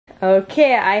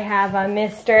Okay, I have a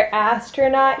Mr.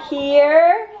 Astronaut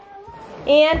here.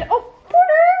 And, oh,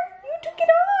 Porter, you took it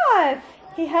off.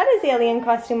 He had his alien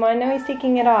costume on, now he's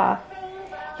taking it off.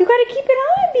 You gotta keep it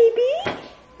on, baby.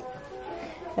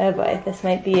 Oh boy, this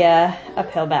might be a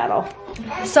uphill battle.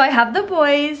 So I have the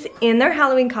boys in their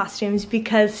Halloween costumes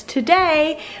because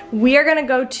today we are gonna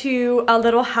go to a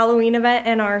little Halloween event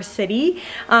in our city.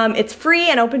 It's free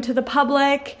and open to the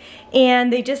public,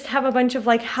 and they just have a bunch of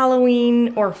like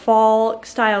Halloween or fall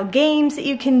style games that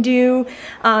you can do.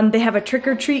 They have a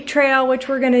trick-or-treat trail, which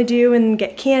we're gonna do and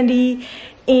get candy.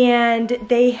 And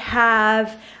they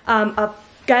have a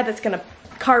guy that's gonna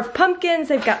carve pumpkins.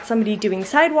 They've got somebody doing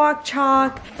sidewalk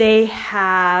chalk. They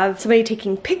have somebody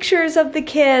taking pictures of the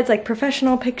kids, like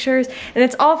professional pictures, and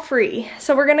it's all free.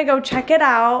 So we're gonna go check it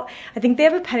out. I think they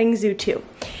have a petting zoo too.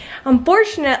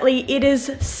 Unfortunately, it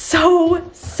is so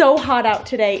hot out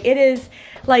today. It is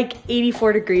like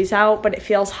 84 degrees out, but it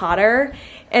feels hotter.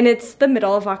 And it's the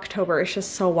middle of October. It's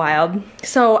just so wild.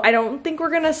 So I don't think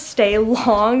we're gonna stay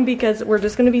long because we're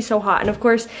just gonna be so hot. And of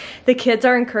course, the kids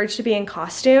are encouraged to be in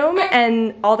costume,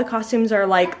 and all the costumes are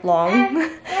like long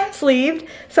sleeved.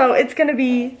 So it's gonna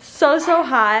be so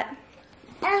hot.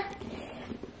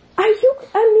 Are you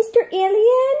Mr.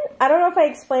 Alien? I don't know if I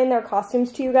explained their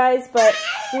costumes to you guys, but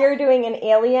we are doing an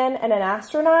alien and an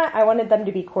astronaut. I wanted them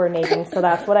to be coordinating, so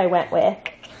that's what I went with.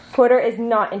 Porter is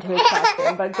not into his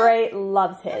costume, but Gray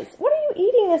loves his. What are you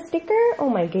eating, a sticker? Oh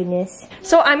my goodness.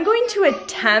 So I'm going to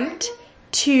attempt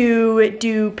to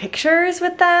do pictures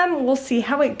with them. We'll see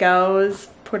how it goes.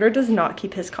 Porter does not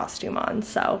keep his costume on,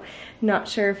 so not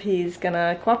sure if he's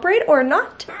gonna cooperate or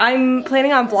not. I'm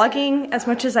planning on vlogging as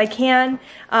much as I can.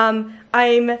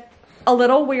 I'm a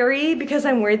little weary because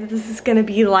I'm worried that this is gonna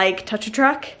be like Touch a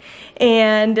Truck,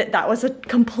 and that was a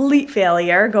complete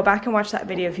failure. Go back and watch that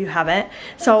video if you haven't.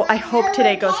 So I hope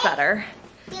today goes better.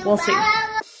 We'll see.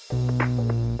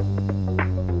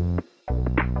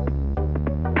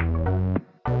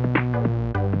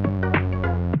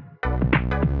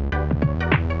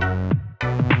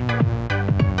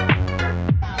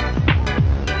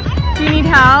 Do you need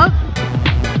help?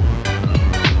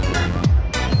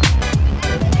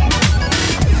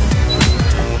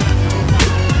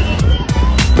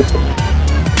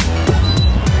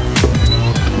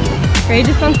 Ray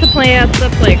just wants to play at the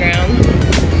playground.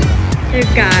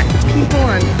 They've got people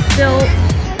on stilts.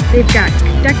 They've got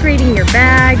decorating your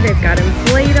bag. They've got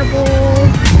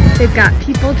inflatables. They've got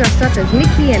people dressed up as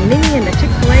Mickey and Minnie and the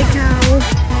Chick-fil-A cow.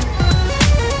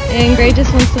 And Gray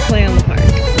just wants to play on the park.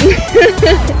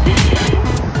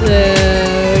 So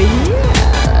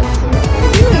yeah, that's what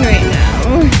we're doing right now.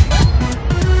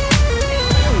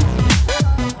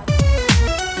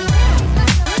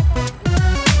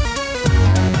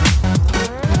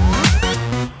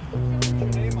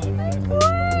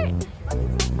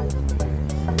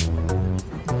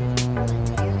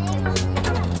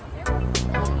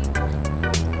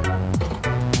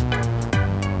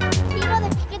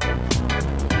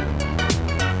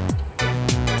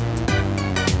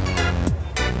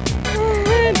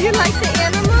 Do you like the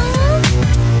animals?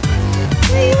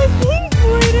 What do you think,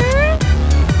 Porter?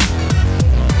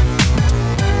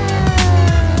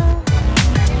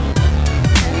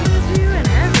 Praise you and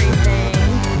everything.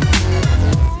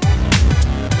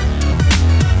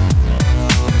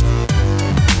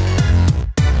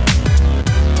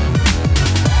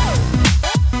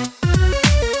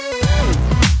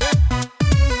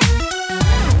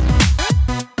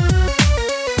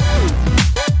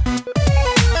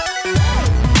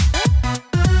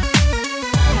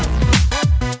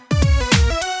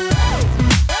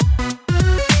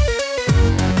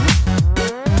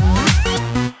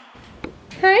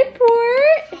 Hi,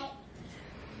 Port.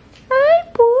 Hi,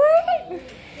 Port.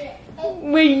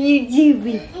 What are you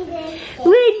doing? What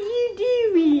are you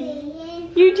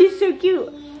doing? You're just so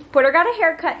cute. Porter got a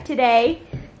haircut today.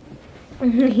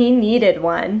 He needed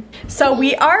one. So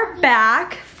we are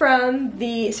back from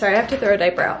the, sorry, I have to throw a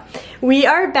diaper out. We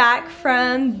are back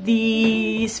from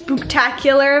the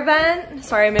Spooktacular event.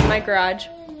 Sorry, I'm in my garage.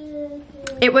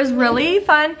 It was really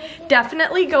fun.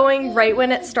 Definitely going right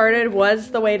when it started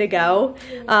was the way to go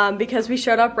because we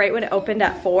showed up right when it opened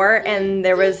at 4 and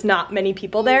there was not many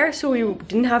people there, so we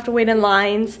didn't have to wait in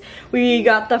lines. We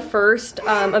got the first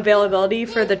availability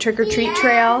for the trick-or-treat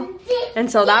trail,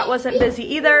 and so that wasn't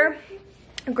busy either.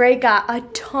 Gray got a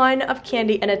ton of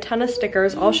candy and a ton of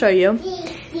stickers. I'll show you.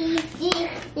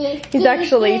 He's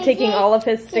actually taking all of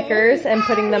his stickers and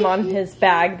putting them on his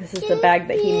bag. This is the bag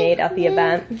that he made at the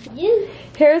event.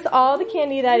 Here's all the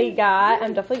candy that he got.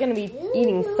 I'm definitely going to be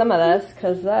eating some of this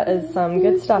because that is some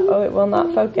good stuff. Oh, it will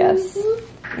not focus.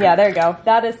 Yeah, there you go.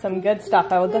 That is some good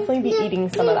stuff. I will definitely be eating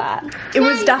some of that. It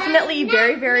was definitely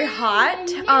very, very hot,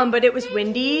 but it was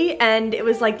windy and it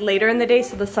was like later in the day,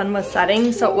 so the sun was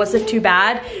setting, so it wasn't too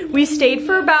bad. We stayed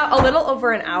for about a little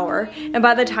over an hour, and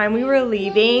by the time we were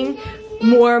leaving,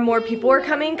 more and more people were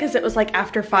coming because it was like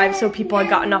after 5, so people had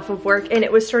gotten off of work and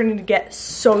it was starting to get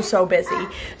so busy.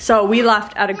 So we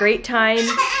left at a great time.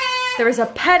 There was a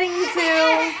petting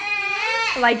zoo.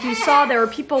 Like you saw, there were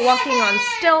people walking on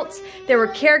stilts. There were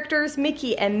characters,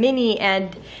 Mickey and Minnie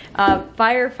and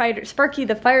firefighter, Sparky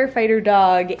the firefighter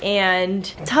dog, and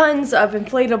tons of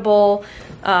inflatable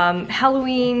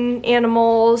Halloween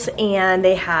animals, and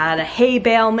they had a hay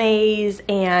bale maze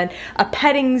and a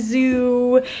petting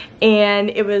zoo, and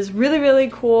it was really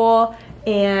cool.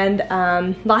 And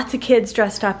lots of kids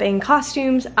dressed up in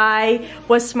costumes. I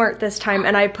was smart this time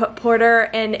and I put Porter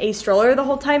in a stroller the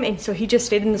whole time, and so he just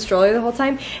stayed in the stroller the whole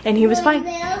time and he was fine.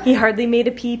 He hardly made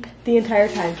a peep the entire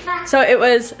time. So it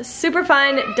was super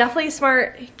fun. Definitely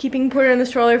smart keeping Porter in the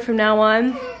stroller from now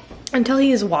on. Until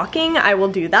he is walking, I will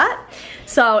do that.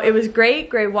 So it was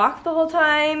great. Gray walked the whole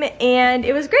time and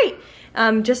it was great.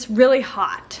 Just really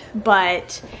hot,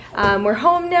 but we're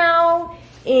home now.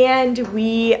 And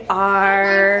we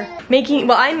are making,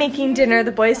 well, I'm making dinner.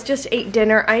 The boys just ate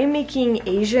dinner. I am making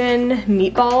Asian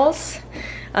meatballs.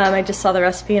 I just saw the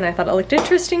recipe and I thought it looked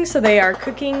interesting, so they are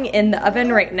cooking in the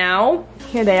oven right now.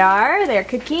 Here they are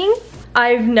cooking.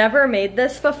 I've never made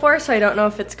this before, so I don't know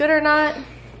if it's good or not,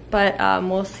 but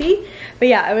we'll see. But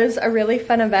yeah, it was a really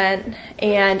fun event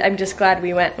and I'm just glad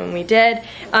we went when we did.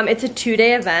 It's a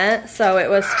 2-day event, so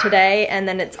it was today and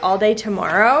then it's all day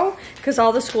tomorrow, because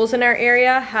all the schools in our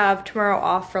area have tomorrow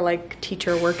off for like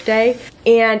teacher work day,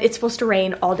 and it's supposed to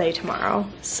rain all day tomorrow.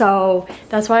 So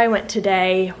that's why I went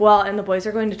today. Well, and the boys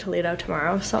are going to Toledo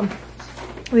tomorrow, so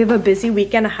we have a busy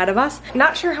weekend ahead of us.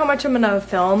 Not sure how much I'm gonna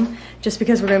film, just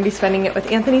because we're gonna be spending it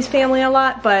with Anthony's family a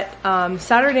lot, but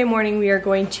Saturday morning we are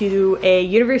going to a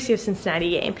University of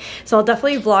Cincinnati game. So I'll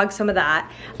definitely vlog some of that.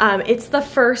 It's the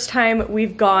first time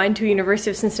we've gone to a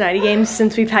University of Cincinnati game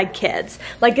since we've had kids.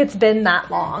 Like, it's been that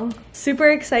long. Super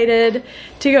excited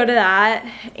to go to that,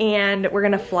 and we're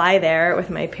gonna fly there with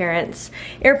my parents'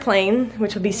 airplane,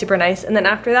 which will be super nice. And then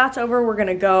after that's over, we're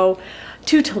gonna go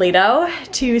to Toledo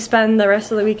to spend the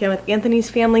rest of the weekend with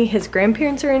Anthony's family. His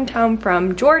grandparents are in town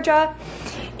from Georgia,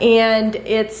 and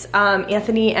it's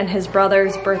Anthony and his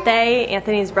brother's birthday.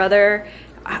 Anthony's brother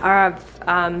have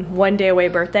 1 day away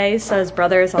birthdays, so his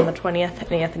brother is on the 20th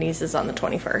and Anthony's is on the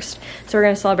 21st. So we're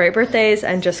gonna celebrate birthdays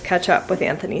and just catch up with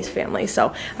Anthony's family.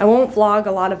 So I won't vlog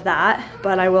a lot of that,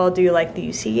 but I will do like the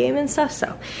UC game and stuff.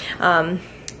 So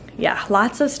yeah,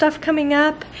 lots of stuff coming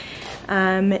up.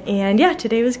 And yeah,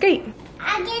 today was great.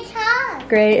 A guitar.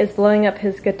 Gray is blowing up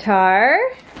his guitar,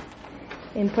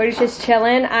 and Porter's just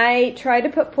chilling. I tried to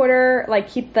put Porter, like,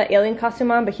 keep the alien costume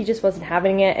on, but he just wasn't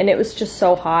having it, and it was just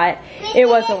so hot. It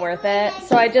wasn't worth it,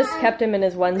 so I just kept him in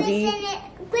his onesie.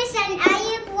 Grayson, are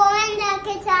you blowing the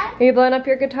guitar? Are you blowing up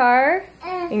your guitar?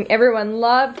 And everyone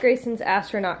loved Grayson's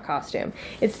astronaut costume.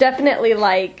 It's definitely,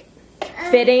 like,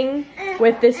 fitting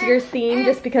with this year's theme,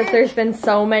 just because there's been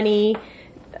so many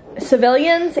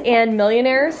civilians and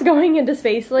millionaires going into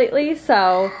space lately,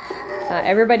 so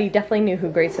everybody definitely knew who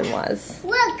Grayson was.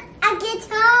 Look, a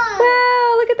guitar.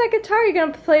 Wow, look at that guitar. You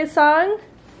gonna play a song?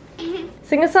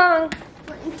 Sing a song.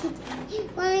 1, 2, 3,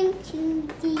 1, 2,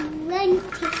 3, 1,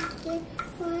 2, 3,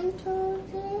 1, 2,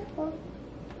 3, 4.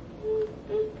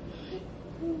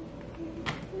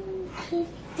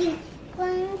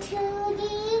 1, 2, 3,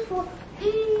 4.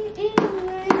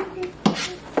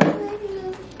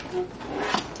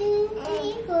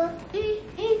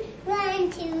 1,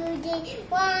 2, 3,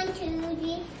 1, 2,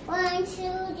 3, 1, 2,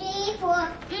 3, 4.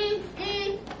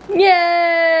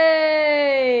 Yay!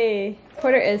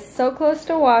 Porter is so close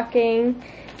to walking.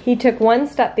 He took 1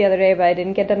 step the other day, but I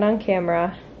didn't get it on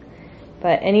camera.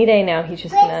 But any day now, he's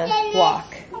just gonna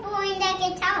walk. Blowing the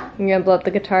guitar. You're gonna blow up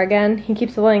the guitar again? He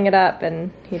keeps blowing it up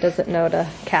and he doesn't know to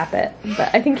cap it.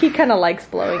 But I think he kind of likes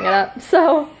blowing it up.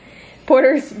 So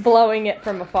Porter's blowing it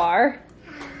from afar.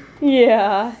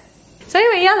 Yeah. So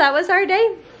anyway, yeah, that was our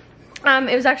day.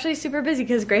 It was actually super busy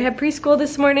because Gray had preschool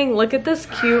this morning. Look at this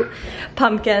cute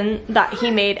pumpkin that he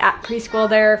made at preschool.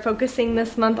 They're focusing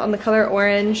this month on the color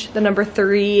orange, the number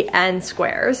 3, and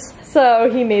squares. So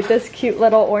he made this cute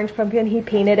little orange pumpkin. He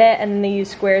painted it, and then they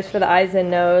used squares for the eyes and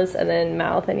nose and then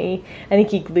mouth, and I think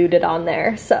he glued it on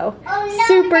there. So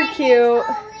super cute.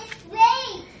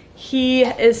 He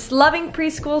is loving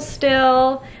preschool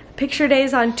still. Picture day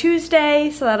is on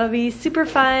Tuesday, so that'll be super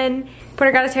fun.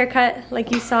 Porter got his hair cut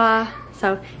like you saw,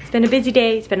 So it's been a busy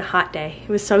day, it's been a hot day. It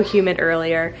was so humid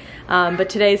earlier, but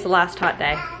today's the last hot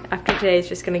day. After today, it's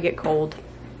just gonna get cold.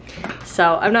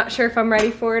 So I'm not sure if I'm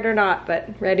ready for it or not, but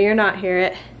ready or not,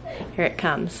 here it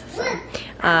comes. So,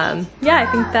 yeah,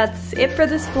 I think that's it for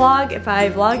this vlog. If I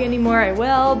vlog anymore, I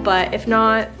will, but if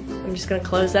not, I'm just gonna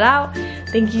close it out.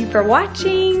 Thank you for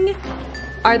watching.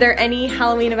 Are there any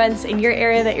Halloween events in your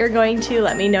area that you're going to?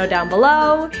 Let me know down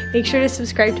below. Make sure to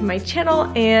subscribe to my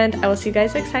channel, and I will see you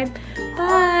guys next time.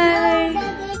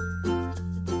 Bye!